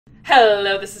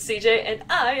Hello, this is CJ, and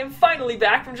I am finally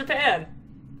back from Japan.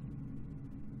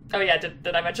 Oh yeah,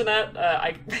 did I mention that?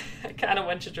 I kind of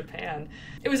went to Japan.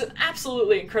 It was an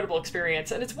absolutely incredible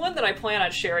experience, and it's one that I plan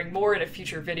on sharing more in a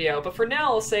future video, but for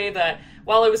now I'll say that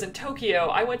while I was in Tokyo,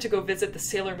 I went to go visit the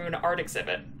Sailor Moon art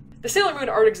exhibit. The Sailor Moon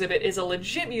art exhibit is a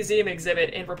legit museum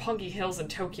exhibit in Roppongi Hills in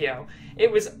Tokyo.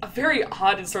 It was a very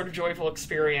odd and sort of joyful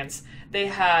experience. They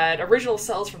had original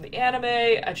cells from the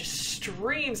anime, just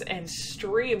streams and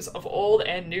streams of old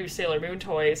and new Sailor Moon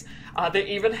toys. They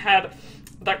even had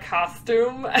the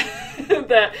costume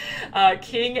that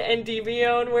King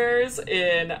Endymion wears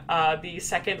in the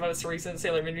second most recent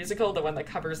Sailor Moon musical, the one that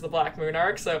covers the Black Moon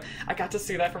arc, so I got to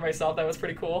see that for myself. That was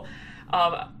pretty cool.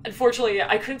 Unfortunately,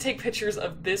 I couldn't take pictures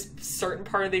of this certain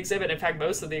part of the exhibit. In fact,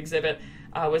 most of the exhibit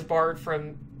was barred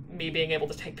from me being able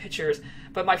to take pictures.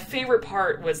 But my favorite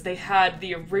part was they had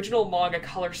the original manga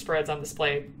color spreads on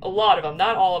display. A lot of them,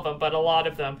 not all of them, but a lot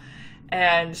of them.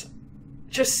 And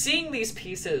just seeing these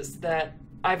pieces that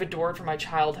I've adored from my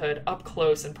childhood up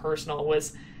close and personal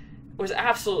was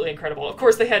absolutely incredible. Of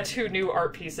course, they had two new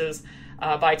art pieces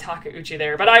by Takeuchi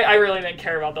there, but I really didn't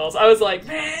care about those. I was like,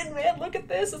 man, look at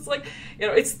this. It's like,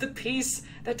 it's the piece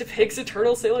that depicts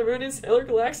Eternal Sailor Moon and Sailor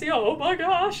Galaxia. Oh my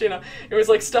gosh, it was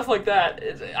like stuff like that.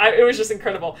 It was just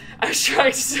incredible. I was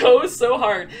trying so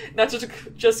hard not to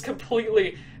just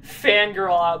completely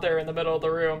fangirl out there in the middle of the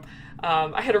room.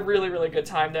 I had a really good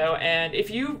time though, and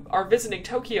if you are visiting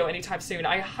Tokyo anytime soon,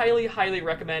 I highly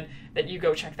recommend that you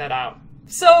go check that out.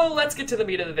 So let's get to the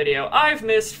meat of the video. I've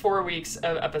missed 4 weeks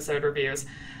of episode reviews.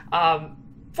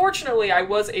 Fortunately, I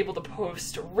was able to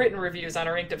post written reviews on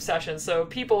our Inked Obsession, so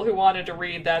people who wanted to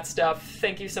read that stuff,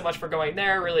 thank you so much for going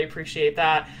there, really appreciate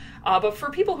that. But for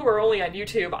people who are only on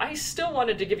YouTube, I still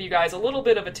wanted to give you guys a little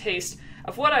bit of a taste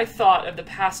of what I thought of the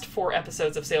past 4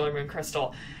 episodes of Sailor Moon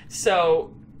Crystal.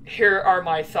 So here are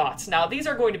my thoughts. Now, these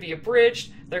are going to be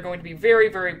abridged, they're going to be very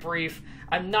brief.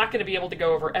 I'm not going to be able to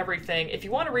go over everything. If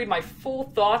you want to read my full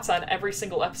thoughts on every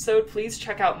single episode, please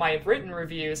check out my written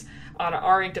reviews on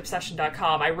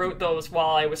ourinkedobsession.com. I wrote those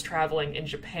while I was traveling in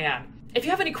Japan. If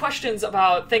you have any questions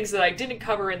about things that I didn't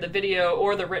cover in the video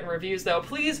or the written reviews, though,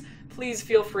 please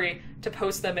feel free to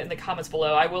post them in the comments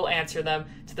below. I will answer them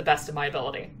to the best of my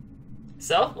ability.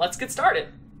 So, let's get started.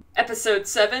 Episode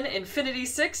 7, Infinity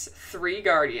 6, 3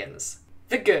 Guardians.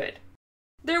 The Good.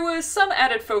 There was some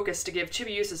added focus to give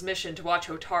Chibiusa's mission to watch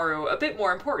Hotaru a bit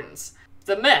more importance.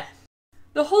 The meh.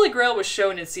 The Holy Grail was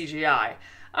shown in CGI.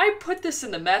 I put this in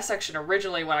the meh section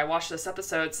originally when I watched this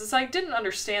episode since I didn't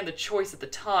understand the choice at the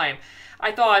time.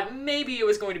 I thought maybe it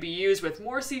was going to be used with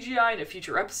more CGI in a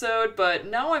future episode, but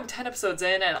now I'm 10 episodes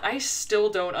in and I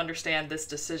still don't understand this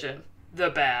decision.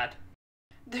 The bad.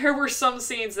 There were some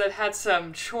scenes that had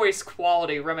some choice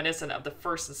quality reminiscent of the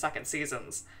first and second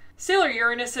seasons. Sailor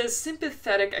Uranus's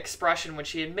sympathetic expression when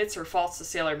she admits her faults to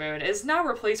Sailor Moon is now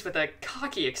replaced with a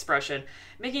cocky expression,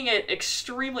 making it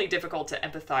extremely difficult to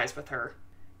empathize with her.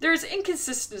 There's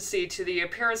inconsistency to the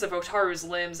appearance of Hotaru's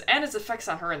limbs and its effects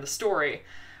on her in the story.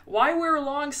 Why wear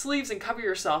long sleeves and cover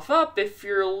yourself up if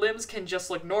your limbs can just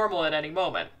look normal at any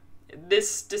moment?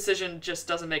 This decision just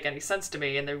doesn't make any sense to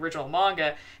me in the original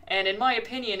manga, and in my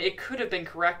opinion, it could have been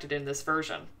corrected in this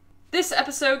version. This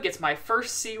episode gets my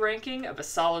first C ranking of a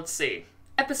solid C.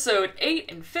 Episode 8,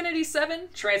 Infinity 7,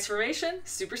 Transformation,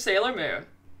 Super Sailor Moon.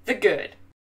 The Good.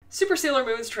 Super Sailor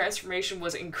Moon's transformation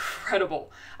was incredible.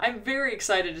 I'm very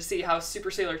excited to see how Super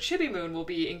Sailor Chibi Moon will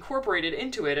be incorporated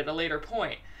into it at a later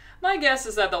point. My guess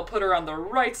is that they'll put her on the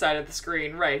right side of the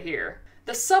screen right here.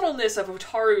 The subtleness of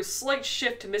Hotaru's slight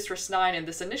shift to Mistress 9 in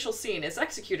this initial scene is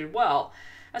executed well,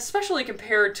 especially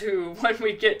compared to when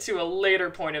we get to a later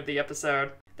point of the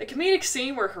episode. The comedic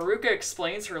scene where Haruka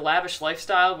explains her lavish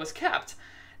lifestyle was kept.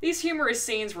 These humorous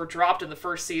scenes were dropped in the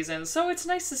first season, so it's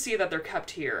nice to see that they're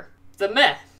kept here. The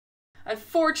meh.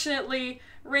 Unfortunately,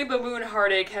 Rainbow Moon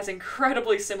Heartache has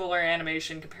incredibly similar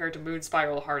animation compared to Moon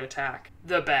Spiral Heart Attack.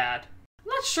 The bad. I'm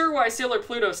not sure why Sailor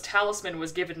Pluto's talisman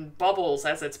was given bubbles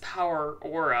as its power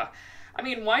aura. I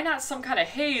mean, why not some kind of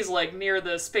haze like near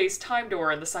the space-time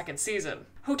door in the second season?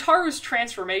 Hotaru's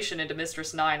transformation into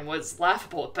Mistress 9 was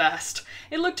laughable at best.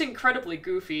 It looked incredibly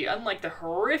goofy, unlike the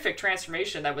horrific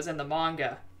transformation that was in the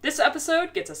manga. This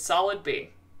episode gets a solid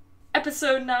B.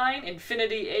 Episode 9,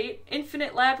 Infinity 8,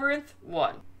 Infinite Labyrinth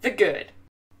 1. The Good.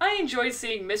 I enjoyed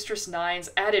seeing Mistress 9's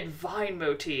added vine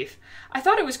motif. I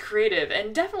thought it was creative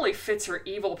and definitely fits her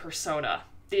evil persona.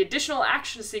 The additional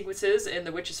action sequences in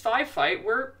the Witches 5 fight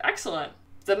were excellent.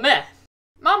 The meh.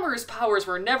 Mamoru's powers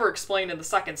were never explained in the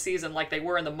second season like they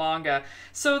were in the manga,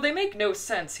 so they make no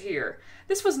sense here.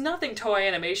 This was nothing Toei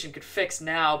Animation could fix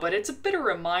now, but it's a bitter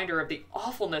reminder of the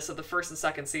awfulness of the first and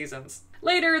second seasons.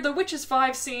 Later, the Witches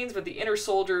 5 scenes with the inner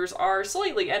soldiers are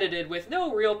slightly edited with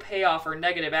no real payoff or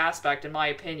negative aspect in my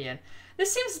opinion.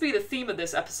 This seems to be the theme of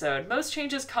this episode. Most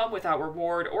changes come without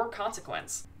reward or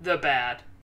consequence. The bad.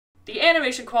 The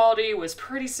animation quality was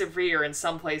pretty severe in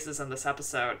some places in this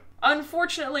episode.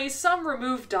 Unfortunately, some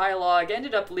removed dialogue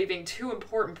ended up leaving two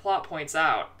important plot points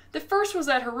out. The first was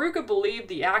that Haruka believed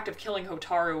the act of killing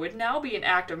Hotaru would now be an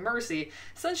act of mercy,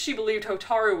 since she believed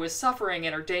Hotaru was suffering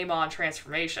in her daemon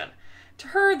transformation. To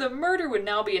her, the murder would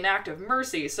now be an act of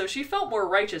mercy, so she felt more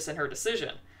righteous in her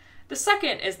decision. The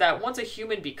second is that once a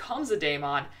human becomes a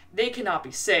daemon, they cannot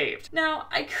be saved. Now,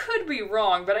 I could be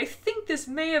wrong, but I think this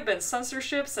may have been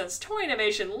censorship since Toei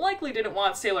Animation likely didn't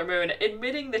want Sailor Moon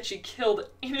admitting that she killed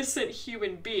innocent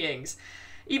human beings,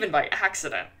 even by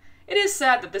accident. It is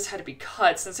sad that this had to be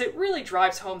cut since it really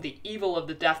drives home the evil of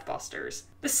the Deathbusters.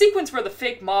 The sequence where the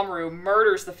fake Mamoru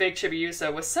murders the fake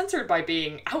Chibiusa was censored by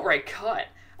being outright cut.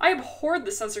 I abhorred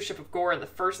the censorship of gore in the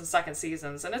first and second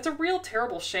seasons, and it's a real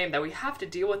terrible shame that we have to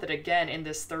deal with it again in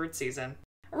this third season.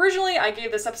 Originally, I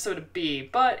gave this episode a B,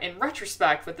 but in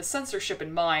retrospect, with the censorship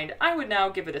in mind, I would now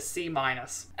give it a C-.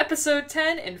 Episode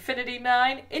 10, Infinity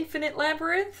 9, Infinite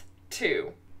Labyrinth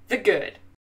 2. The Good.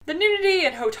 The nudity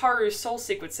in Hotaru's soul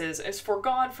sequences is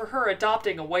foregone for her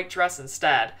adopting a white dress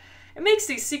instead. It makes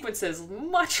these sequences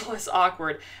much less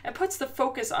awkward and puts the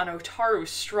focus on Hotaru's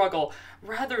struggle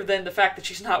rather than the fact that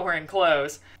she's not wearing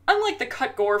clothes. Unlike the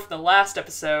cut gore from the last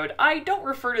episode, I don't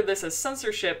refer to this as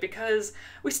censorship because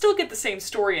we still get the same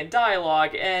story and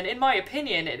dialogue, and in my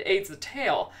opinion, it aids the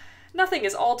tale. Nothing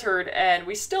is altered, and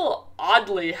we still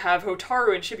oddly have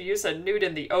Hotaru and Chibiusa nude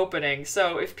in the opening,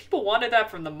 so if people wanted that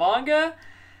from the manga,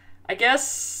 I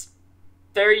guess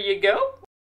there you go?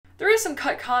 There is some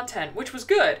cut content, which was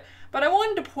good, but I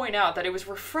wanted to point out that it was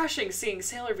refreshing seeing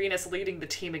Sailor Venus leading the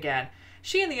team again.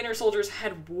 She and the Inner Soldiers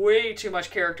had way too much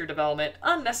character development,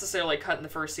 unnecessarily cut in the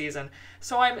first season,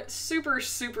 so I'm super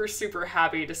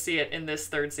happy to see it in this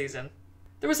third season.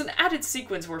 There was an added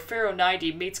sequence where Pharaoh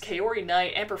 90 meets Kaori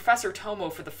Knight and Professor Tomo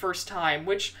for the first time,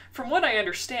 which, from what I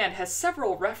understand, has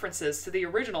several references to the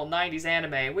original 90s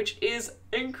anime, which is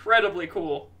incredibly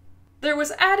cool. There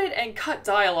was added and cut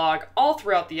dialogue all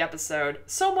throughout the episode,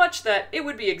 so much that it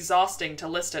would be exhausting to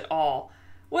list it all.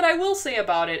 What I will say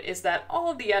about it is that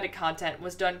all of the added content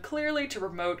was done clearly to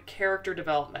promote character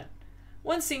development.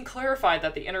 One scene clarified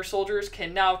that the Inner Soldiers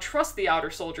can now trust the Outer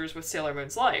Soldiers with Sailor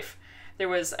Moon's life. There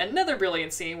was another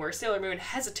brilliant scene where Sailor Moon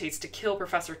hesitates to kill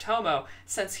Professor Tomo,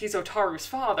 since he's Otaru's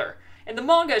father. In the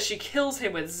manga, she kills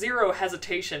him with zero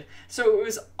hesitation, so it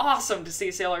was awesome to see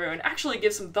Sailor Moon actually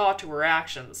give some thought to her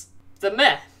actions. The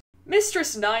meh.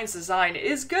 Mistress 9's design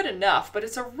is good enough, but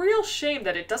it's a real shame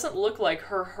that it doesn't look like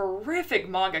her horrific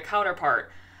manga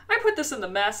counterpart. I put this in the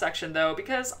meh section though,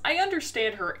 because I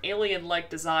understand her alien-like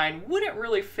design wouldn't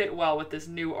really fit well with this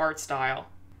new art style.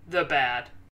 The bad.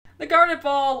 The Garnet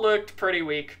Ball looked pretty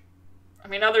weak. I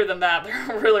mean, other than that,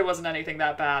 there really wasn't anything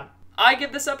that bad. I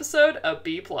give this episode a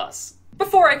B+.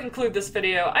 Before I conclude this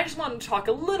video, I just wanted to talk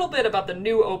a little bit about the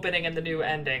new opening and the new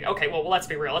ending. Okay, well, let's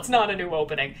be real, it's not a new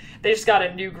opening. They just got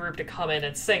a new group to come in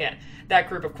and sing it. That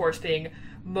group, of course, being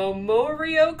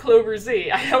Momorio Clover Z.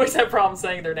 I always have problems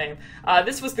saying their name.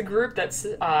 This was the group that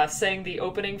sang the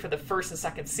opening for the first and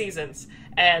second seasons.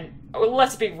 And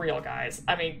let's be real, guys.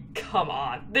 I mean, come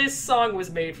on. This song was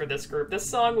made for this group. This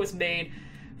song was made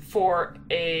for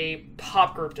a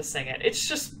pop group to sing it. It's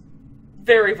just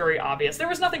very obvious. There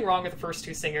was nothing wrong with the first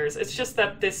two singers. It's just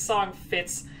that this song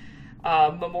fits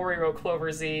Momorio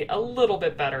Clover Z a little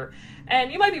bit better.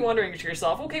 And you might be wondering to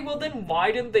yourself, okay, well then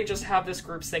why didn't they just have this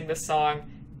group sing this song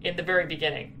in the very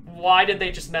beginning? Why did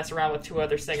they just mess around with two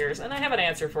other singers? And I have an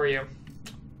answer for you.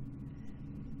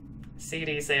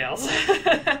 CD sales.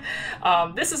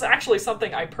 This is actually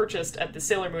something I purchased at the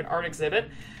Sailor Moon art exhibit.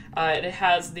 It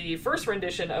has the first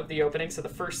rendition of the opening, so the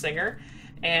first singer,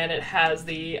 and it has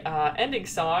the ending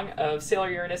song of Sailor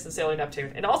Uranus and Sailor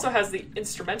Neptune. It also has the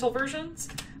instrumental versions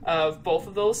of both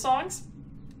of those songs.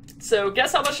 So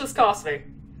guess how much this cost me?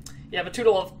 You have a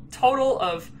total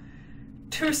of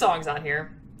 2 songs on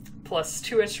here, plus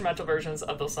 2 instrumental versions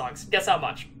of those songs. Guess how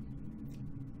much?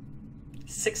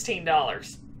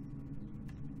 $16.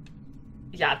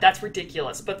 Yeah, that's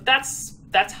ridiculous, but that's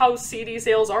how CD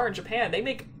sales are in Japan. They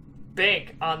make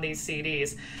bank on these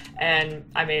CDs, and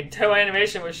I mean, Toei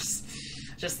Animation was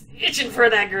just itching for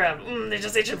that grub. They're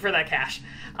just itching for that cash.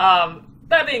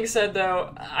 That being said,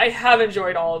 though, I have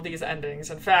enjoyed all of these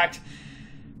endings. In fact,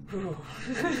 Ooh.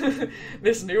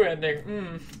 This new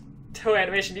ending. Toei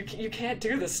Animation, you can't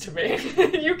do this to me.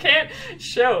 You can't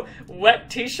show wet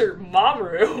t-shirt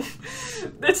Mamoru.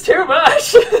 It's too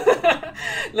much.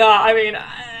 No, I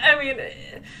mean,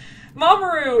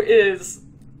 Mamoru is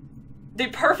the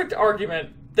perfect argument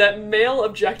that male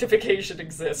objectification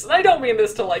exists. And I don't mean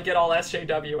this to, like, get all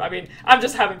SJW. I mean, I'm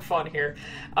just having fun here.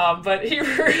 But he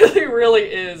really, really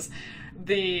is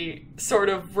the sort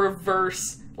of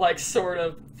reverse, like, sort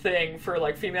of thing for,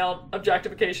 like, female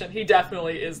objectification. He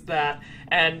definitely is that,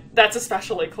 and that's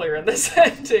especially clear in this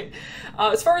ending.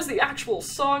 As far as the actual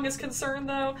song is concerned,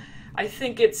 though, I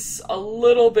think it's a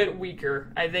little bit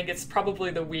weaker. I think it's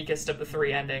probably the weakest of the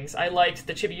three endings. I liked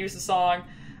the Chibiusa song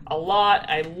a lot.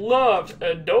 I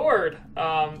adored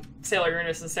Sailor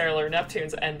Uranus and Sailor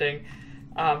Neptune's ending.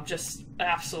 Just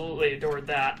absolutely adored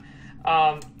that.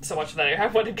 So much that I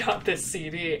went and got this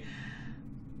CD.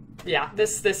 Yeah,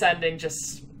 this ending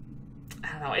just,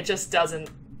 I don't know, it just doesn't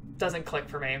click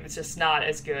for me. It's just not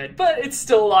as good, but it's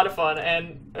still a lot of fun,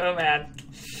 and oh man.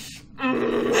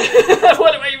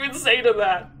 What do I even say to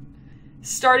that?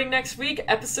 Starting next week,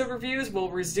 episode reviews will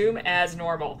resume as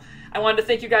normal. I wanted to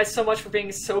thank you guys so much for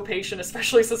being so patient,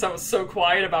 especially since I was so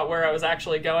quiet about where I was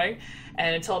actually going.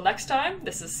 And until next time,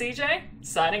 this is CJ,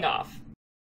 signing off.